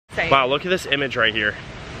Wow, look at this image right here.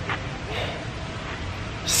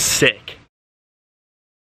 Sick.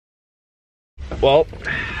 Well,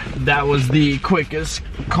 that was the quickest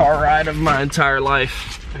car ride of my entire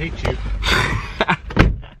life. I hate you.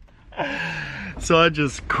 So I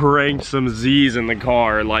just cranked some Z's in the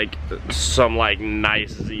car, like some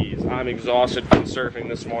nice Z's. I'm exhausted from surfing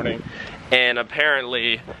this morning, and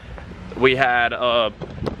apparently we had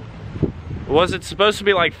was it supposed to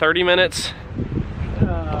be like 30 minutes?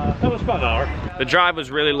 That was about an hour. The drive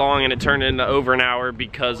was really long and it turned into over an hour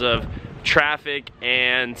because of traffic,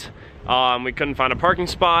 and we couldn't find a parking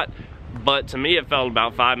spot. But to me it felt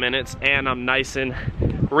about 5 minutes, and I'm nice and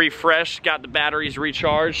refreshed, got the batteries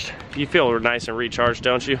recharged. You feel nice and recharged,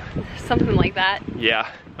 don't you? Something like that. Yeah.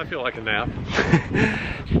 I feel like a nap.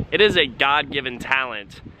 It is a God-given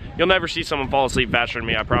talent. You'll never see someone fall asleep faster than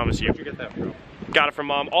me, I promise you. Where'd you get that from? Got it from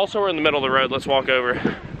Mom. Also, we're in the middle of the road. Let's walk over.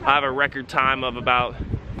 I have a record time of about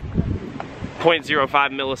 0.05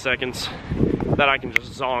 milliseconds that I can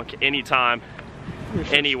just zonk anytime,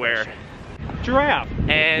 anywhere. Giraffe.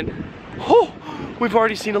 And, oh, we've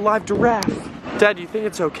already seen a live giraffe. Dad, do you think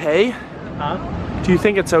it's okay? Huh? Do you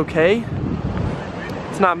think it's okay?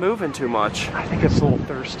 It's not moving too much. I think it's a little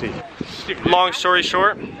thirsty. Long story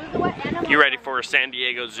short, you ready for a San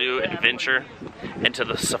Diego Zoo adventure into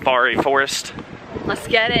the safari forest? Let's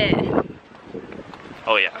get it.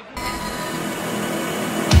 Oh yeah.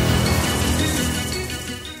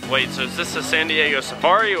 Wait, so is this the San Diego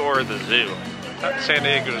Safari or the zoo? San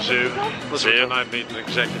Diego Zoo. Zoo? And I made an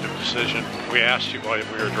executive decision. We asked you while we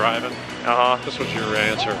were driving. Uh-huh. This was your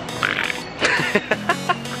answer.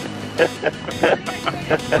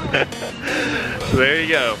 So there you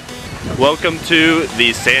go. Welcome to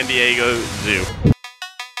the San Diego Zoo.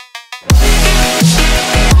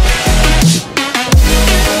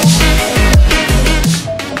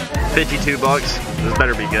 $52. This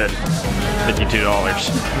better be good. $52.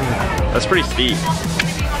 That's pretty steep.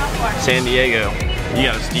 San Diego, you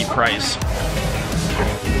got a steep price.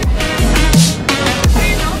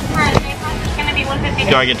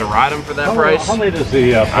 Do I get to ride them for that price? How late is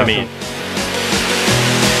the I mean,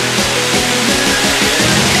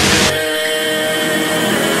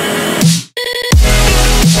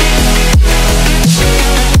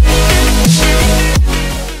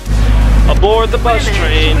 aboard the bus train. Should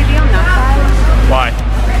we be on that side? Why?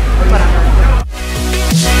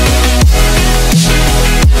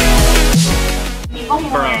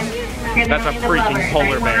 Bro, that's a freaking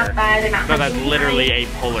polar bear. No, that's literally a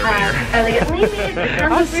polar bear.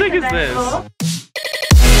 How sick is this?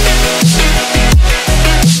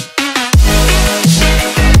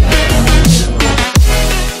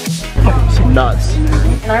 Nuts.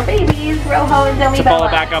 And our babies, Rojo and Zoe. To follow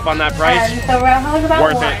back up on that price, so Rojo is about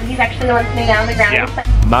worth one. it. He's actually the one sitting down on the ground. Yeah.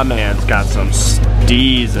 My man's got some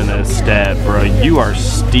steez in his step, bro. You are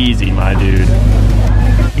steezy, my dude.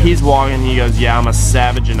 He's walking, he goes, yeah, I'm a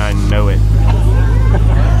savage and I know it.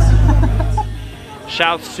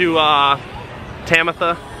 Shouts to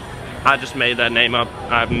Tamitha. I just made that name up.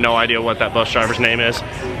 I have no idea what that bus driver's name is.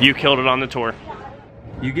 You killed it on the tour.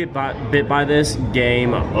 You get bit by this,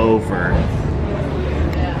 game over.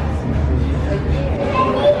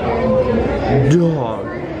 Dog.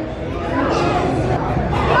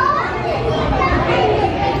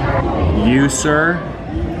 You, sir,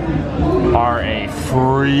 are a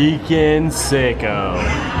freaking sicko.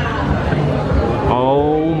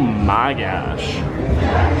 Oh my gosh.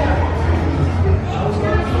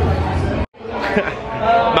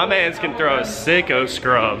 My mans can throw a sicko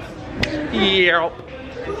scrub. Yep.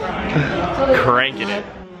 Cranking it.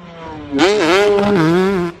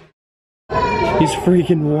 He's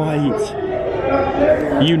freaking white.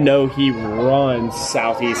 You know he runs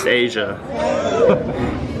Southeast Asia.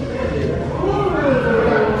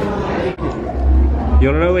 You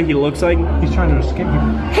wanna know what he looks like? He's trying to escape you.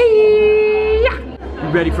 Hey! You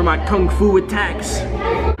ready for my kung fu attacks?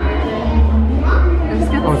 Yeah,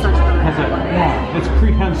 it's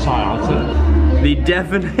prehensile. It's The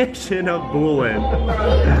definition of bullin'.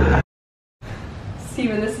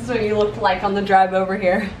 Steven, this is what you looked like on the drive over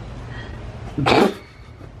here.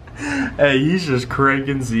 Hey, he's just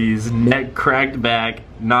cranking Z's, neck cracked back,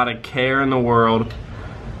 not a care in the world.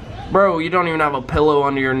 Bro, you don't even have a pillow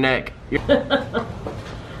under your neck. Yawn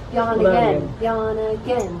again. Yawn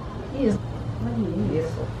again.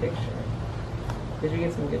 Beautiful picture. Did you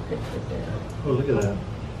get some good pictures there? Oh, look at that.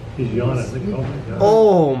 He's yawning. Oh my god.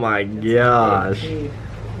 Oh my gosh.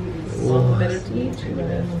 Well, better teach you.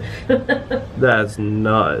 That's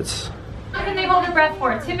nuts. How can they hold their breath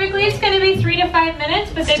for? Typically it's going to be 3 to 5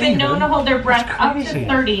 minutes, but they've been known to hold their breath up to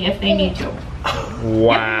 30 if they need to.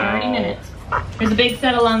 Wow. Yep, 30 minutes. There's a big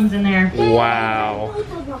set of lungs in there. Wow.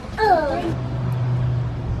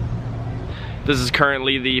 This is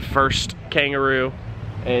currently the first kangaroo.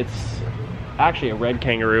 It's actually a red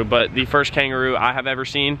kangaroo, but the first kangaroo I have ever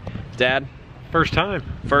seen. Dad? First time.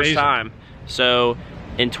 First Amazing. time. So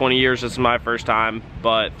in 20 years, this is my first time,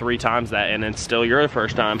 but 3 times that, and it's still your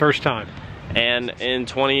first time. First time. And in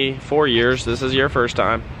 24 years, this is your first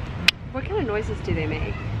time. What kind of noises do they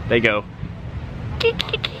make? They go.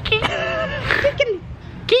 Kickily.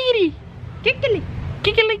 Giggity. Kickily.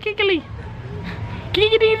 Giggly, giggly.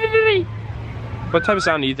 Giggity, giggly. What type of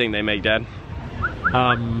sound do you think they make, Dad?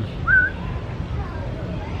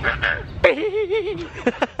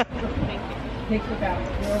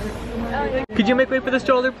 Could you make way for the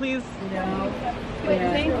stroller, please?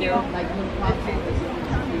 Thank you.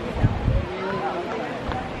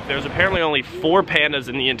 There's apparently only 4 pandas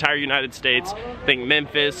in the entire United States. I think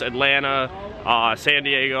Memphis, Atlanta, San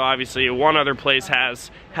Diego, obviously. One other place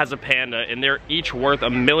has a panda, and they're each worth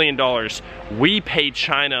 $1 million. We pay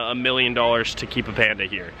China $1 million to keep a panda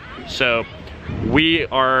here. So we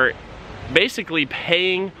are basically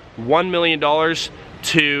paying $1 million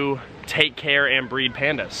to take care and breed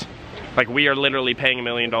pandas. Like, we are literally paying $1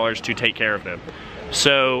 million to take care of them.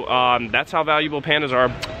 So that's how valuable pandas are.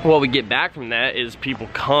 What we get back from that is people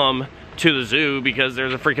come to the zoo because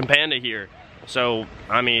there's a freaking panda here. So,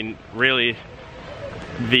 I mean, really,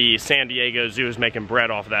 the San Diego Zoo is making bread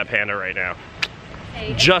off of that panda right now.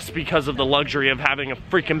 Just because of the luxury of having a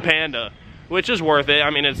freaking panda, which is worth it.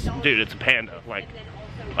 I mean, it's, dude, it's a panda. Like,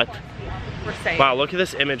 what? We're safe. Wow, look at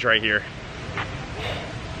this image right here.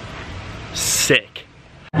 Sick.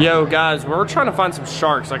 Yo, guys, we're trying to find some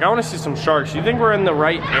sharks. Like, I want to see some sharks. You think we're in the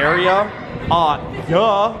right area?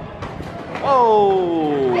 Yeah.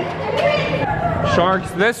 Oh. Sharks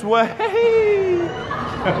this way.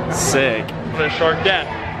 Sick. The shark death.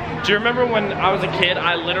 Do you remember when I was a kid,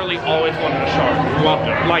 I literally always wanted a shark. Loved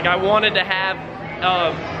it. Like, I wanted to have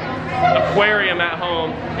aquarium at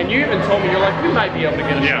home, and you even told me, you're like, we might be able to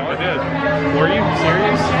get a shark. Yeah, I did. Were you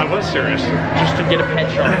serious? I was serious. Just to get a pet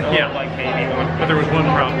shark? Yeah. Like baby one. But there was one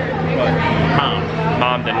problem. But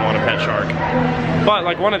mom didn't want a pet shark. But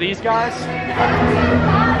like one of these guys,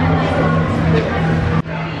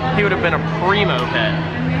 he would have been a primo pet.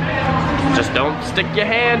 Just don't stick your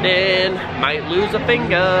hand in, might lose a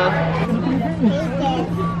finger.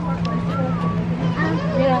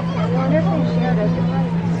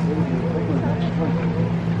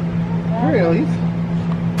 Really?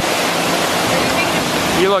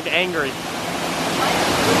 You look angry.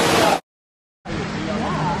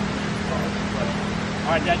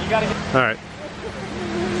 Alright, Dad, you gotta get. Alright.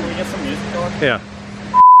 Can we get some music going? Yeah.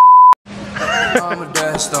 I'm a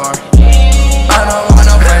death star. I don't want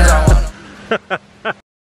no friends, I want.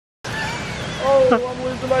 Oh, I'm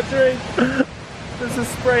losing my drink. This is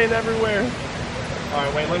spraying everywhere.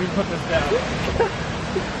 Alright, wait, let me put this down.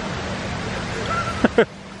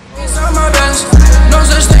 It's on my best. No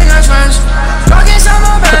such thing as friends. Pockets on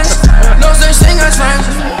my best. No such thing as friends.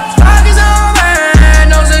 Pockets on my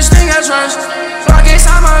best. No such thing as friends. Pockets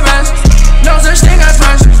on my best. No such thing as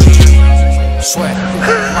friends. Sweat.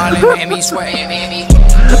 Molly made me sweat.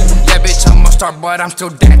 Yeah, bitch, I'm a star, but I'm still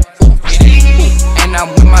dead. And I'm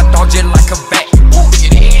with my dog just like a vet.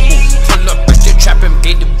 Pull up at the trap and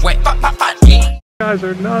get it wet. You guys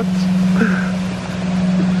are nuts.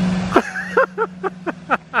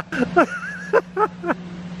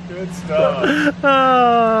 Good stuff.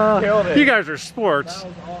 Killed it. You guys are sports.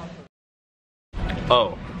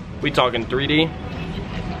 Oh, we talking 3D?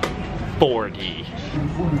 4D.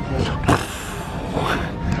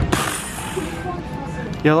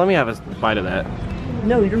 Yo, let me have a bite of that.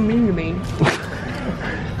 No, you're mean to me.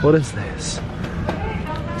 What is this?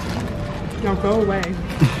 Now go away.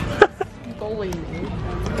 Bullying me.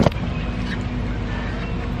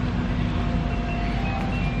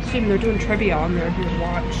 See, they're doing trivia on there if you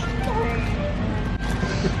watch.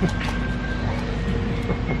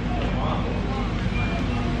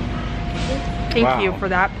 Thank you for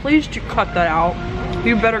that. Please cut that out.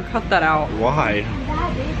 You better cut that out. Why?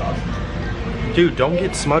 Dude, don't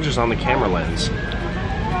get smudges on the camera lens.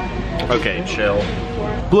 Okay, chill.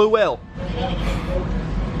 Blue whale.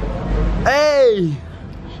 Hey!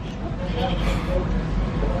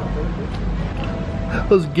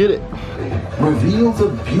 Let's get it. Reveal the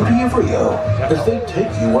beauty of Rio as they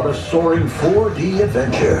take you on a soaring 4D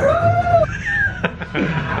adventure.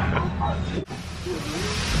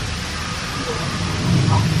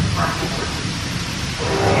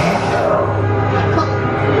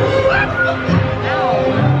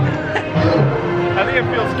 I think it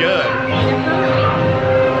feels good.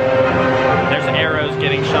 There's arrows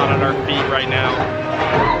getting shot at our feet right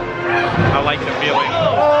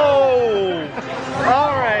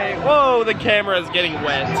know the camera is getting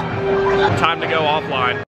wet. Time to go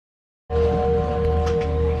offline.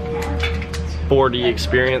 4D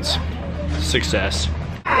experience. Success.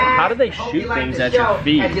 How do they shoot things at your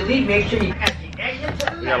feet? As you leave, make sure you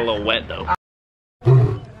We got a little wet though.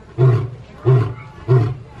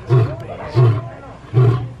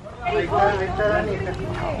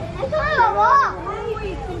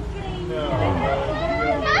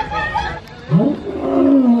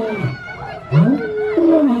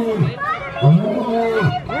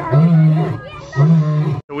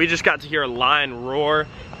 We just got to hear a lion roar,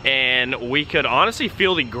 and we could honestly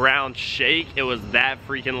feel the ground shake. It was that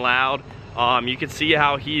freaking loud. You could see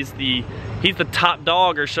how he's the top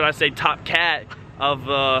dog, or should I say top cat of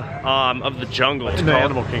the jungle. In the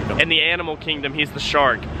animal kingdom. In the animal kingdom, he's the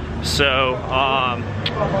shark. So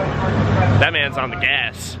that man's on the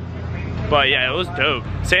gas. But yeah, it was dope.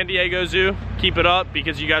 San Diego Zoo, keep it up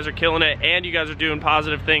because you guys are killing it, and you guys are doing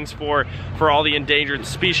positive things for all the endangered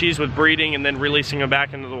species with breeding and then releasing them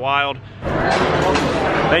back into the wild.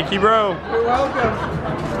 Thank you, bro. You're welcome.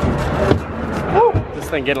 Woo. This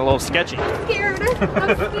thing getting a little sketchy. I'm scared.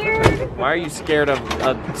 I'm scared. Why are you scared of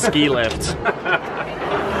a ski lift?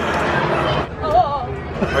 Oh,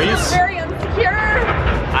 Are you? I'm very insecure.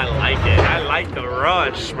 I like it. I like the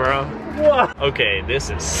rush, bro. What? Okay, this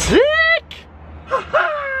is sick.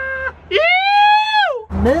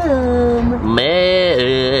 Mom.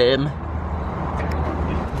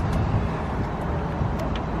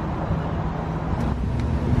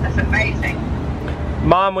 That's amazing.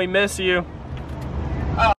 Mom, we miss you.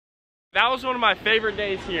 Oh. That was one of my favorite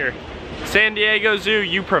days here. San Diego Zoo,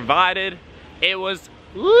 you provided. It was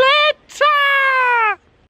lit.